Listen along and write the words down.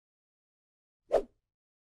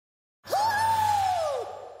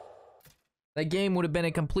That game would have been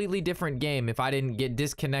a completely different game if I didn't get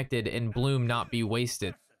disconnected and Bloom not be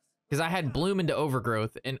wasted. Because I had Bloom into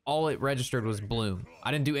Overgrowth and all it registered was Bloom.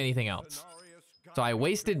 I didn't do anything else. So I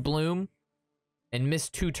wasted Bloom and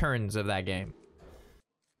missed 2 turns of that game.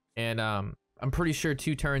 And I'm pretty sure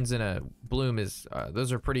 2 turns in a Bloom is,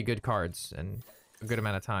 those are pretty good cards and a good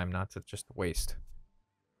amount of time not to just waste.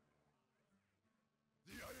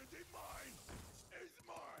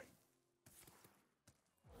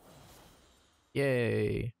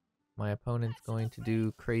 Yay. My opponent's going to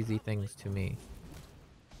do crazy things to me.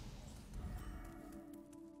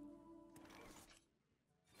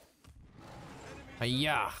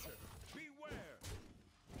 Hiya!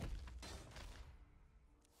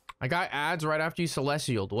 I got ads right after you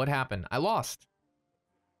Celestialed. What happened? I lost.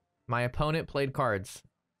 My opponent played cards.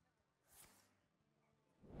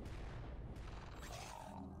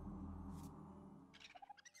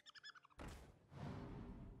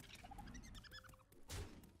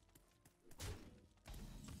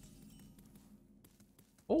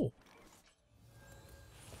 Oh.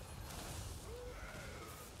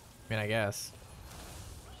 I mean, I guess.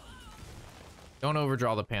 Don't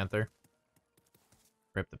overdraw the Panther.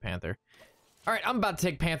 Rip the Panther. All right, I'm about to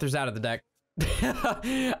take Panthers out of the deck.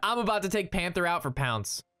 I'm about to take Panther out for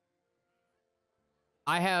Pounce.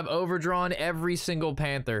 I have overdrawn every single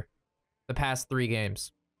Panther the past 3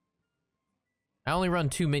 games. I only run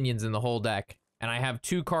 2 minions in the whole deck, and I have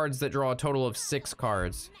 2 cards that draw a total of 6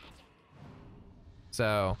 cards.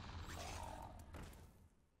 So...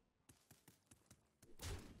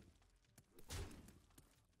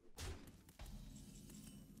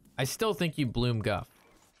 I still think you Bloom Guff.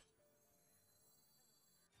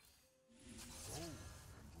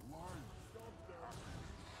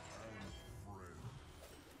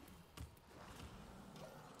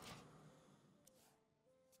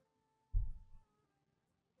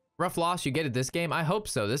 Rough loss, you get it this game? I hope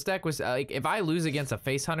so. This deck was, like, if I lose against a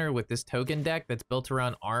Face Hunter with this token deck that's built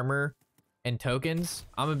around armor and tokens,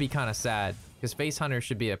 I'm gonna be kind of sad, because Face Hunter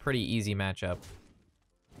should be a pretty easy matchup.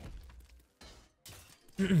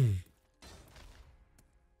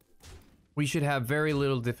 We should have very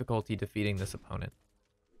little difficulty defeating this opponent.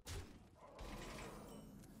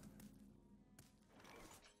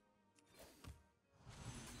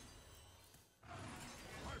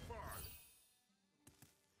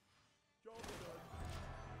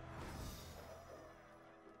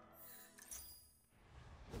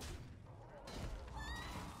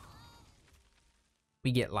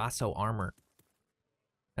 We get Lasso Armor.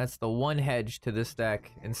 That's the one hedge to this deck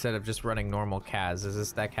instead of just running normal Kaz, is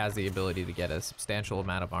this deck has the ability to get a substantial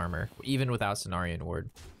amount of armor, even without Cenarian Ward.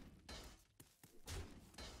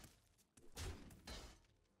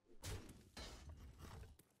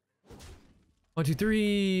 One, two,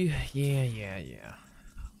 three. Yeah.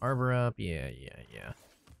 Arbor Up. Yeah.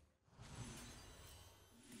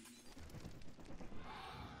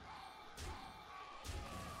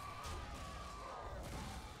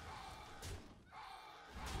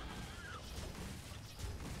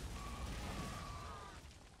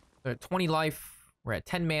 We're at 20 life. We're at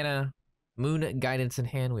 10 mana. Moonlit Guidance in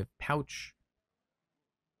hand. We have Pouch.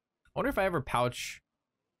 I wonder if I ever Pouch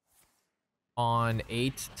on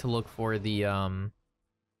 8 to look for the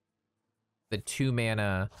 2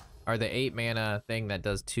 mana or the 8 mana thing that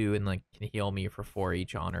does 2 and like can heal me for 4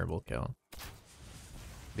 each honorable kill.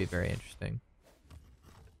 Be very interesting.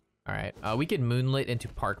 All right, we can Moonlit into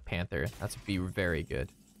Park Panther. That's be very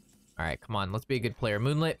good. All right, come on, let's be a good player.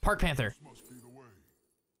 Moonlit, Park Panther.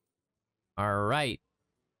 All right.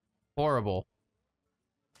 Horrible.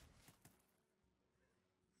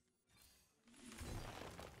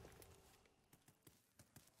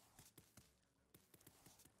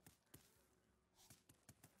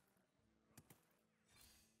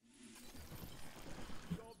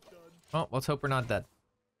 Oh, let's hope we're not dead.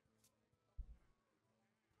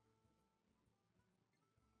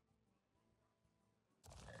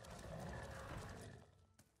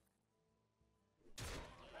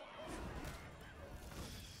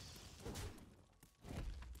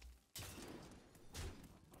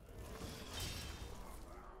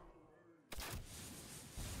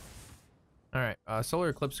 All right, Solar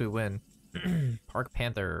Eclipse we win. Park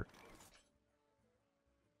Panther.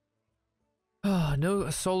 No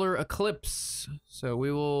Solar Eclipse. So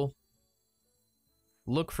we will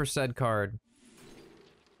look for said card.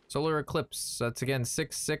 Solar Eclipse. That's again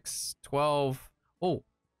 6, 6, 12. Oh,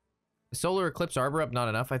 Solar Eclipse Arbor Up not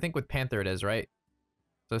enough. I think with Panther it is, right?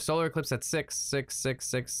 So Solar Eclipse that's 6, 6, 6,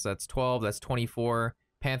 6. That's 12. That's 24.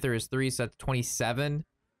 Panther is 3, so that's 27.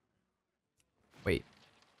 Wait.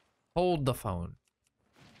 Hold the phone.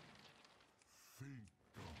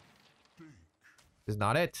 This is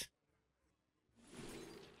not it.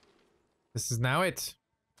 This is now it.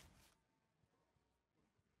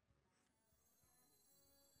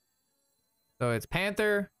 So it's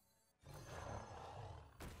Panther.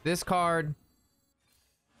 This card.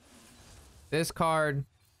 This card.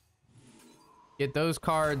 Get those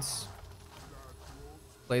cards.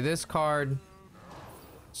 Play this card.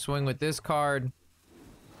 Swing with this card.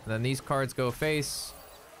 And then these cards go face.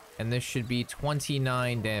 And this should be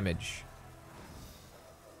 29 damage.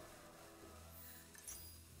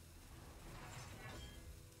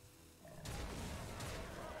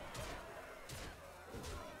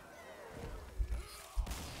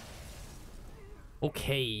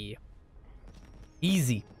 Okay.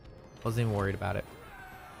 Easy. Wasn't even worried about it.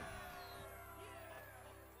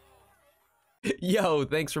 Yo,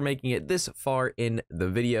 thanks for making it this far in the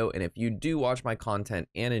video. And if you do watch my content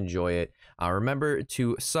and enjoy it, remember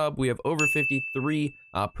to sub. We have over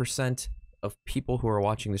 53% of people who are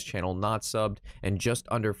watching this channel not subbed, and just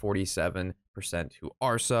under 47% who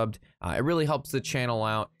are subbed. It really helps the channel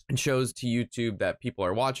out and shows to YouTube that people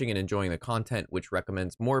are watching and enjoying the content, which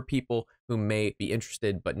recommends more people who may be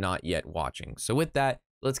interested but not yet watching. So with that,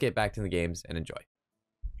 let's get back to the games and enjoy.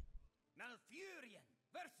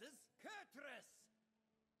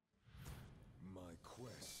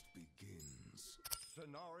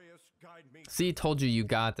 See, told you you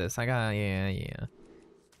got this. I got, yeah.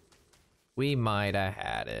 We might have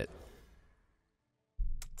had it.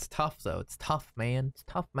 It's tough, though. It's tough, man. It's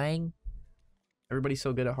tough, man. Everybody's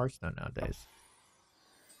so good at Hearthstone nowadays.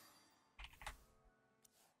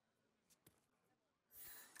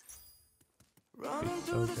 Running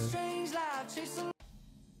through the strange life, chasing.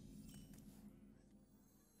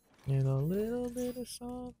 In a little bit of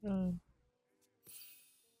sunshine.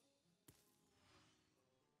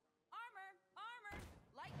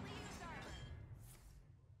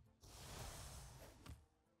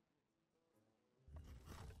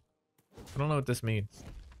 I don't know what this means.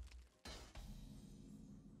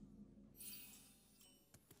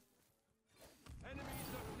 Enemies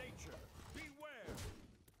of nature, beware.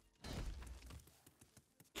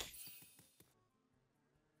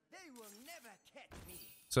 They will never catch me.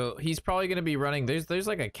 So he's probably gonna be running. There's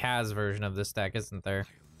like a Kaz version of this deck, isn't there?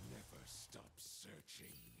 I'll never stop searching.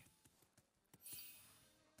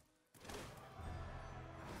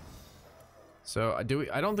 So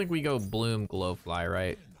I don't think we go Bloom Glowfly,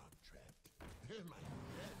 right?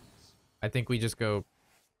 I think we just go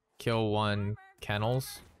kill one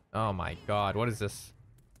Kennels. Oh my god, what is this?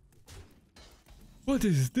 What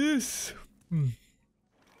is this?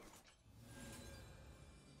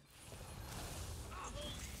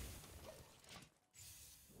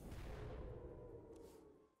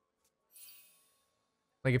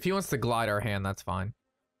 Like, if he wants to glide our hand, that's fine.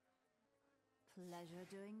 Pleasure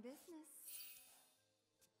doing business.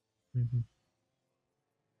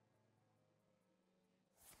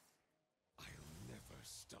 I'll never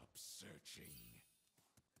stop searching.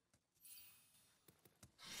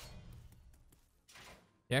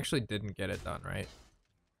 He actually didn't get it done, right?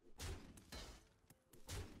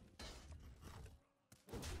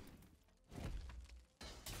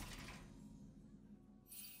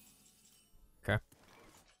 Okay.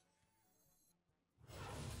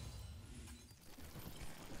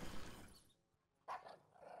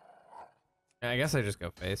 Yeah, I guess I just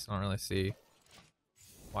go face. I don't really see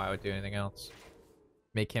why I would do anything else.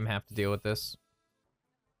 Make him have to deal with this.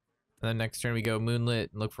 And then next turn we go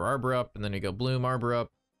Moonlit and look for Arbor Up, and then we go Bloom Arbor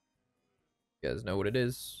Up. You guys know what it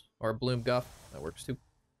is. Or Bloom Guff. That works too.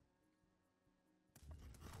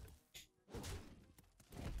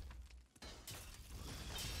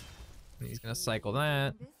 And he's gonna cycle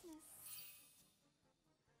that.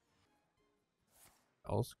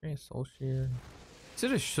 Soul Screen, Soul Shear. He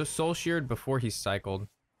should have Soul Sheared before he cycled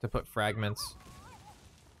to put fragments.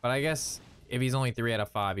 But I guess if he's only 3 out of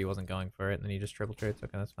 5, he wasn't going for it, and then he just triple trades.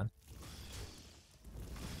 Okay, that's fine.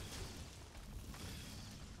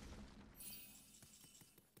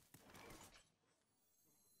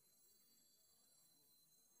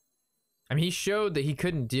 I mean, he showed that he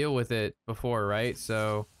couldn't deal with it before, right?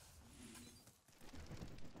 So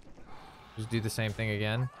just do the same thing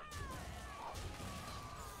again.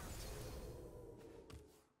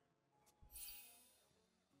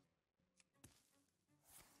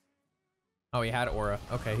 Oh, he had Aura.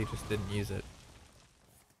 Okay, he just didn't use it.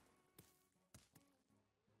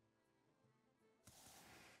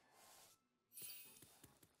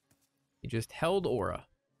 He just held Aura.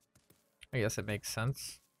 I guess it makes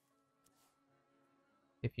sense.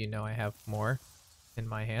 If you know I have more in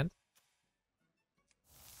my hand.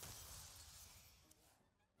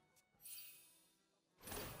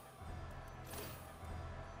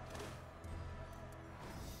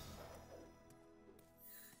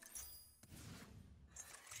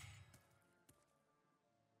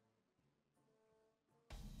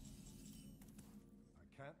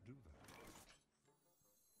 can't do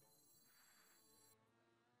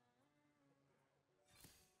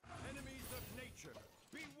that. Enemies of nature,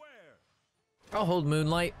 beware! I'll hold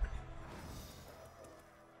Moonlight.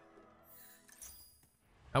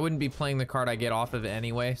 I wouldn't be playing the card I get off of it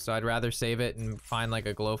anyway, so I'd rather save it and find like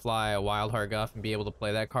a Glowfly, a Wildheart Guff, and be able to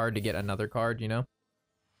play that card to get another card, you know?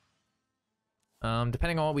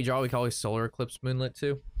 Depending on what we draw, we can always Solar Eclipse Moonlit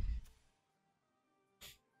too.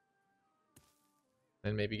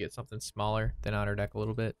 And maybe get something smaller than out our deck a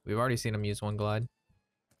little bit. We've already seen him use one Glide.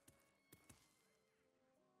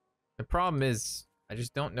 The problem is, I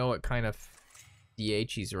just don't know what kind of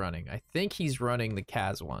DH he's running. I think he's running the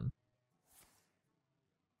Kaz one.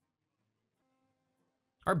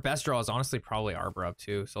 Our best draw is honestly probably Arbor Up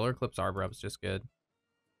too. Solar Eclipse Arbor Up is just good.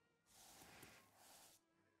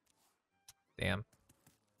 Damn.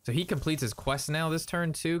 So he completes his quest now this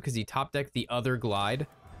turn too, because he top decked the other Glide.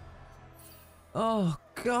 Oh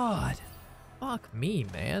God. Fuck me,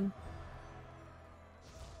 man.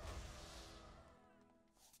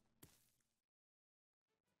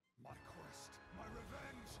 My quest, my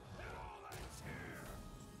revenge, it all ends here!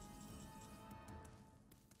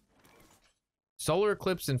 Solar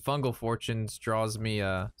Eclipse and Fungal Fortunes draws me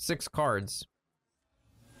 6 cards.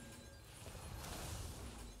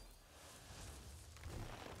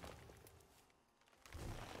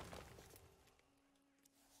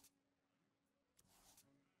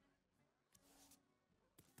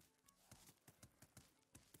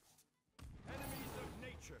 Enemies of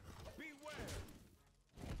nature, beware!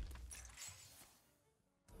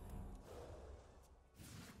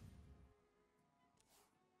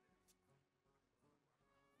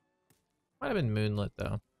 Might have been Moonlit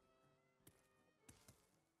though.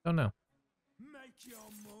 Don't know. Make your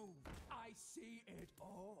move. I see it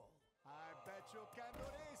all. I bet you can do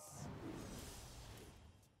this.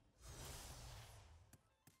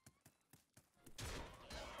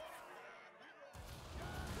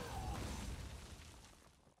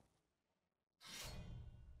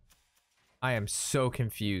 I am so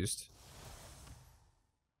confused.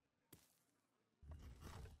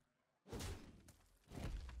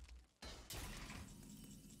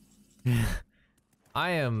 I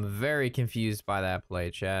am very confused by that play,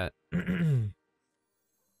 chat. Enemies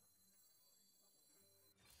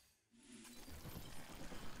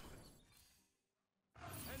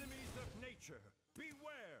of nature,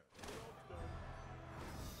 beware!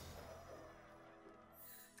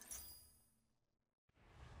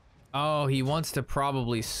 Oh, he wants to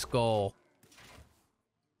probably skull.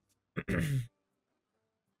 That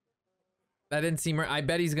didn't seem right. I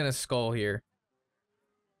bet he's gonna skull here.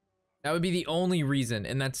 That would be the only reason,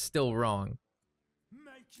 and that's still wrong.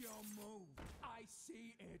 Make your move. I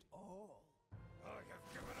see it all. I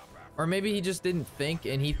have given up after Or maybe he just didn't think,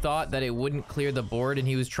 and he thought that it wouldn't clear the board, and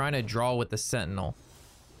he was trying to draw with the Sentinel.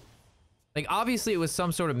 Like, obviously it was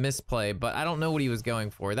some sort of misplay, but I don't know what he was going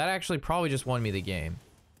for. That actually probably just won me the game.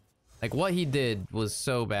 Like, what he did was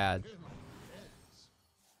so bad.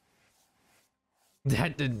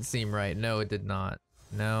 That didn't seem right. No, it did not.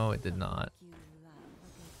 No, it did not.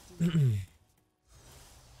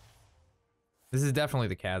 This is definitely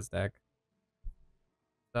the Kaz deck.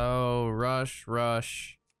 So, rush,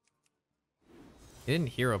 rush. He didn't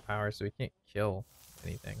hero power, so he can't kill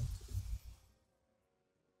anything.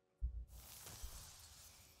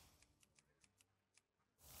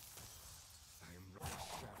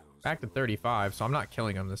 Back to 35, so I'm not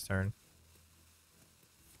killing him this turn.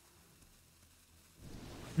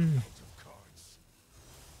 cards.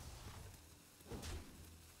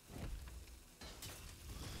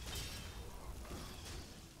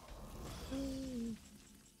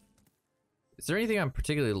 Is there anything I'm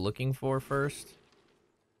particularly looking for first?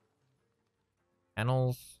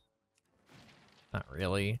 Kennels? Not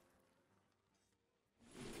really.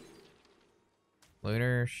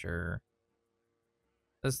 Lunar? Sure.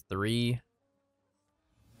 That's 3.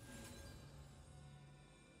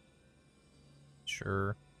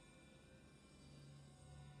 Sure.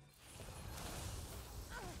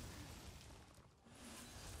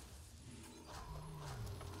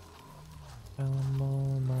 I'm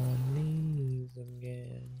on my knees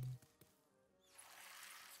again.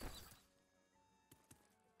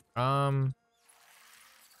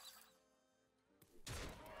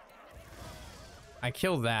 I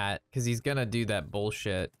kill that because he's gonna do that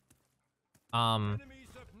bullshit. Enemies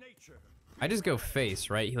of nature. I just go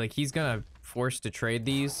face, right? Like, he's gonna force to trade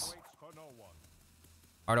these. Waits for no one.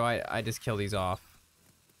 Or do I just kill these off?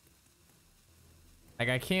 Like,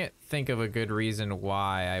 I can't think of a good reason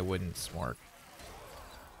why I wouldn't smork.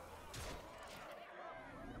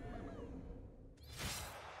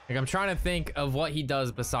 Like, I'm trying to think of what he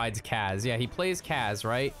does besides Kaz. Yeah, he plays Kaz,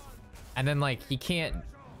 right? And then, like, he can't...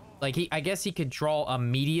 Like, I guess he could draw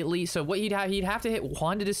immediately. So what he'd have to hit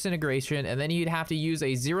Wand of Disintegration, and then he'd have to use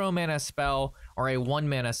a 0-mana spell or a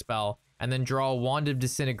 1-mana spell, and then draw Wand of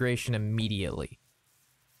Disintegration immediately.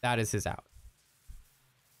 That is his out.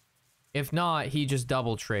 If not, he just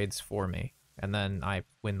double trades for me, and then I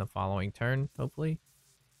win the following turn, hopefully.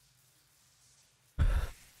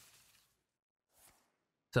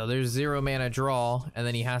 So there's 0 mana draw, and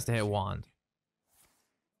then he has to hit Wand.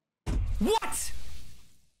 What?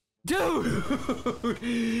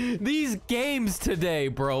 Dude! These games today,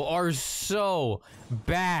 bro, are so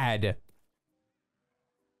bad.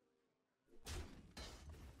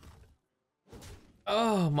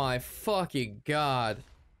 Oh my fucking god.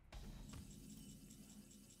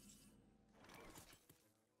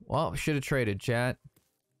 Well, should have traded, chat.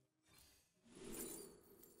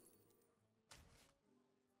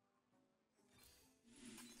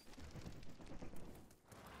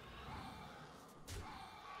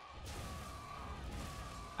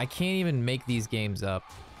 I can't even make these games up.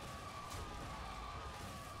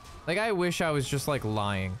 Like, I wish I was just, like,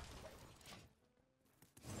 lying.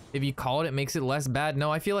 If you call it, it makes it less bad.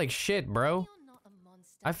 No, I feel like shit, bro.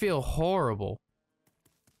 I feel horrible.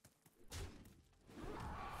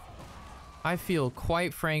 I feel,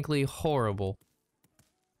 quite frankly, horrible.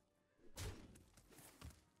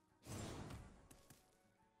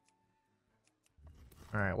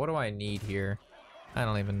 Alright, what do I need here? I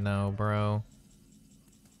don't even know, bro.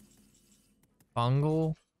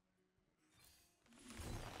 Fungal?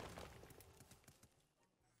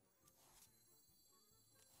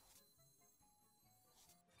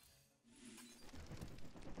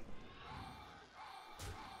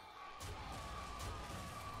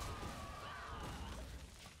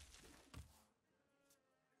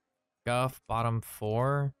 Guff, bottom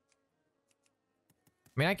 4. I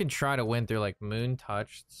mean, I can try to win through, like,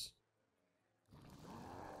 Moontouched.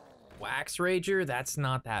 Wax Rager? That's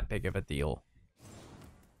not that big of a deal.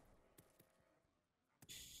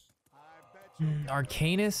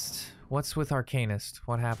 Arcanist? What's with Arcanist?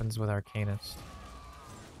 What happens with Arcanist?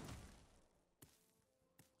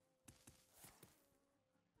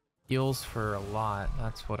 Heals for a lot.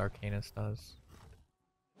 That's what Arcanist does.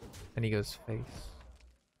 And he goes face.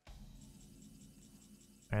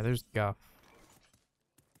 Alright, there's Guff.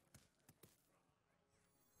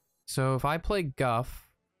 So if I play Guff,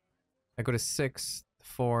 I go to 6,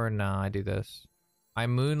 4, nah, I do this. I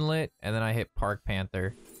Moonlit, and then I hit Park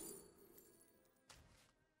Panther.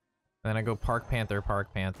 And then I go Park Panther,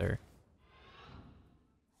 Park Panther.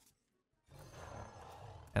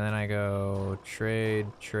 And then I go trade,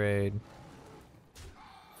 trade.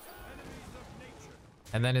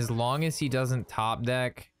 And then as long as he doesn't top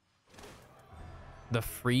deck the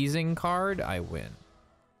freezing card, I win.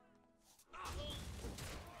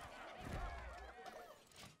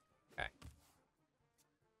 Okay.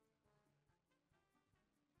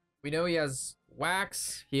 We know he has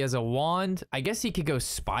Wax. He has a wand. I guess he could go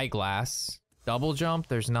Spyglass. Double jump.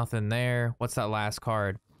 There's nothing there. What's that last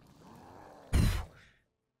card?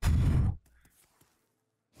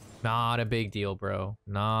 Not a big deal, bro.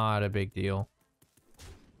 Not a big deal.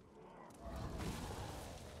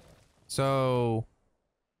 So,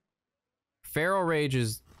 Feral Rage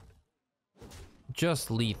is just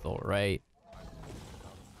lethal, right?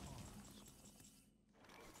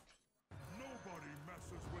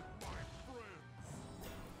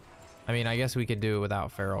 I mean, I guess we could do it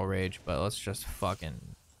without Feral Rage, but let's just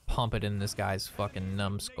fucking pump it in this guy's fucking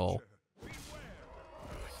numbskull.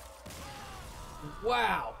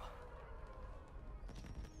 Wow.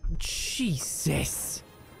 Jesus.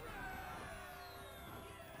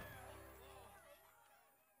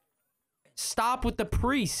 Stop with the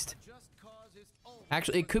priest.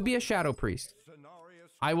 Actually, it could be a shadow priest.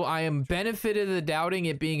 I am benefited of the doubting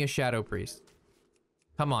it being a shadow priest.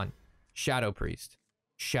 Come on. Shadow priest.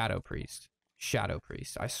 Shadow priest. Shadow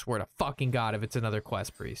priest. I swear to fucking God if it's another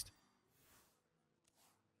quest priest.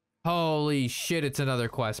 Holy shit, it's another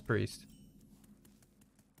quest priest.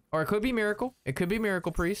 Or it could be miracle. It could be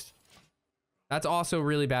miracle priest. That's also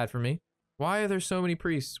really bad for me. Why are there so many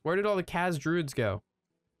priests? Where did all the Kaz druids go?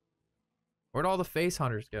 Where'd all the face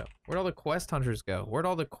hunters go? Where'd all the quest hunters go? Where'd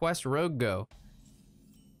all the quest rogue go?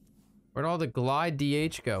 Where'd all the glide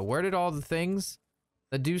DH go? Where did all the things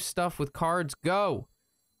that do stuff with cards go?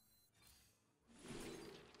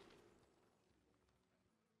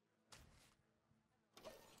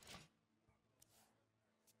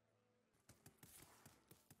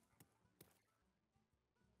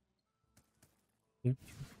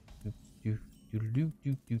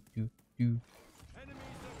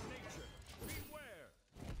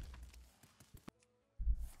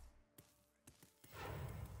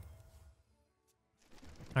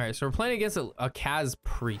 All right, so we're playing against a Kaz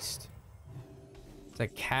Priest. It's a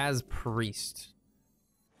Kaz Priest.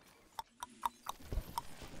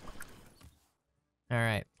 All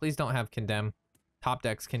right, please don't have Condemn. Top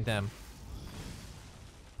decks Condemn.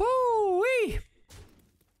 Woo-wee! I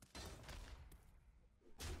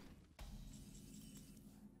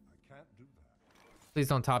can't do that. Please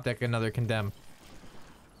don't top deck another Condemn.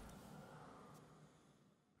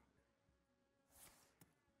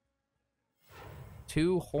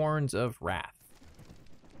 Two Horns of Wrath.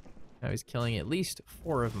 Now he's killing at least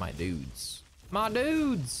 4 of my dudes. My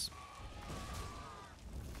dudes!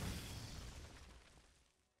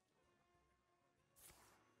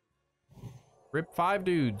 Rip 5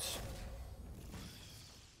 dudes.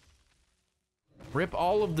 Rip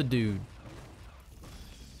all of the dude.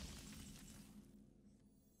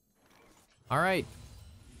 All right.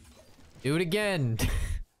 Do it again.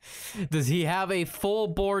 Does he have a full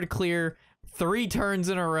board clear 3 turns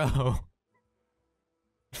in a row?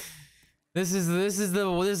 This is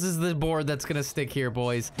the board that's gonna stick here,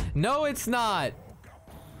 boys. No, it's not.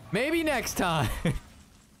 Maybe next time.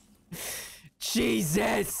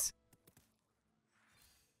 Jesus.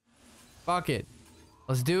 Fuck it.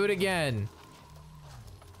 Let's do it again.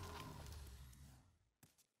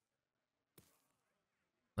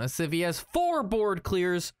 Let's see if he has 4 board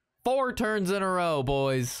clears 4 turns in a row,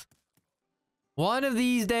 boys. One of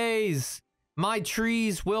these days, my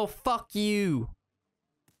trees will fuck you.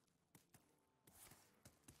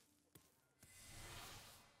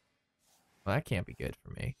 Well, that can't be good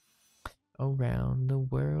for me. Around the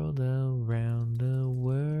world, around the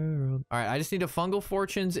world. All right, I just need a Fungal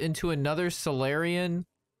Fortunes into another Solarian.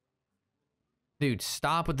 Dude,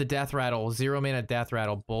 stop with the Death Rattle. 0 mana Death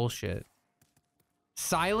Rattle bullshit.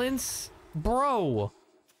 Silence? Bro.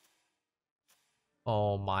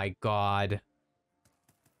 Oh my god.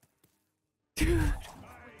 Dude.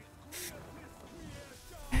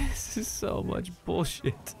 This is so much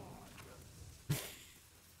bullshit.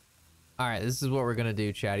 Alright, this is what we're gonna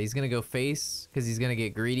do, chat. He's gonna go face, because he's gonna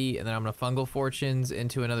get greedy, and then I'm gonna Fungal Fortunes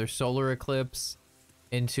into another Solar Eclipse,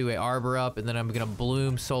 into a Arbor Up, and then I'm gonna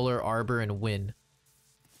Bloom, Solar, Arbor, and win.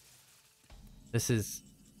 This is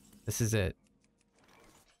it.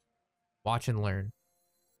 Watch and learn.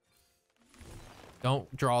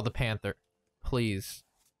 Don't draw the Panther. Please.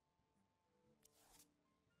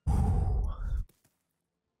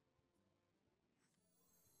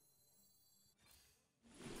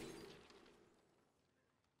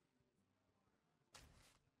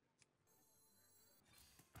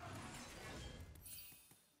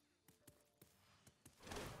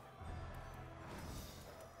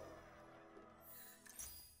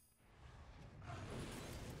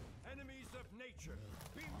 Enemies of nature,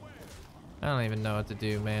 beware. I don't even know what to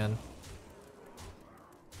do, man.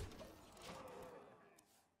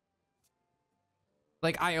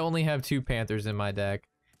 Like, I only have 2 Panthers in my deck.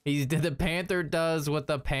 The Panther does what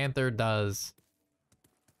the Panther does.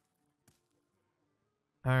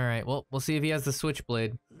 Alright, well, we'll see if he has the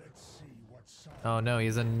Switchblade. Let's see what's up. Oh no, he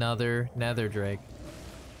has another Nether Drake.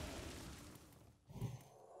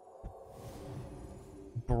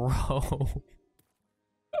 Bro.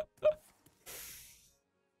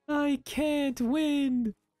 I can't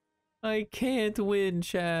win. I can't win,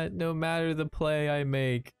 chat, no matter the play I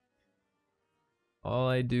make. All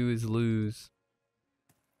I do is lose.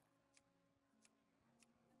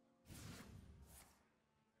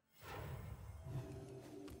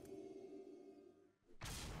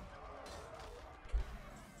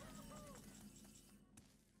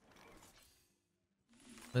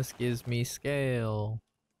 This gives me scale.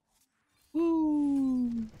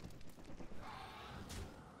 Woo!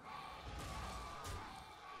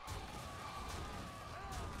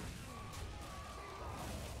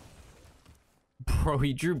 Bro,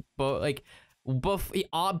 he drew by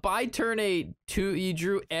turn 8, he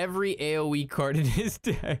drew every AoE card in his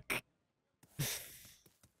deck.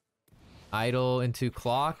 Idle into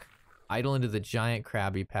Clock. Idle into the giant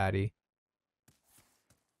Krabby Patty.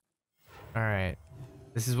 Alright.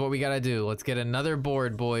 This is what we gotta do. Let's get another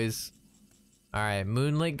board, boys. Alright,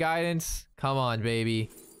 Moonlit Guidance. Come on,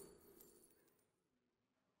 baby.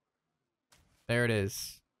 There it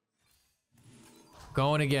is.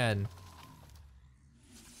 Going again.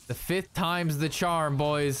 The 5th time's the charm,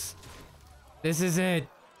 boys. This is it.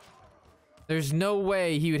 There's no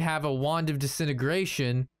way he would have a Wand of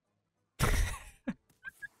Disintegration.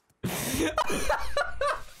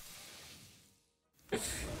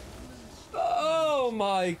 Oh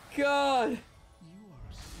my god.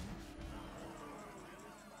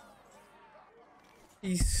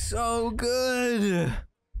 He's so good.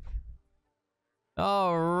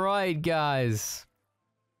 All right, guys.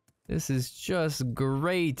 This is just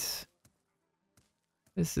great.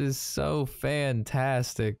 This is so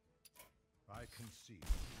fantastic. I can see.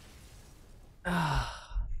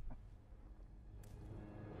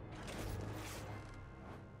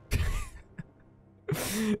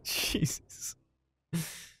 Jesus.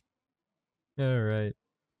 All right.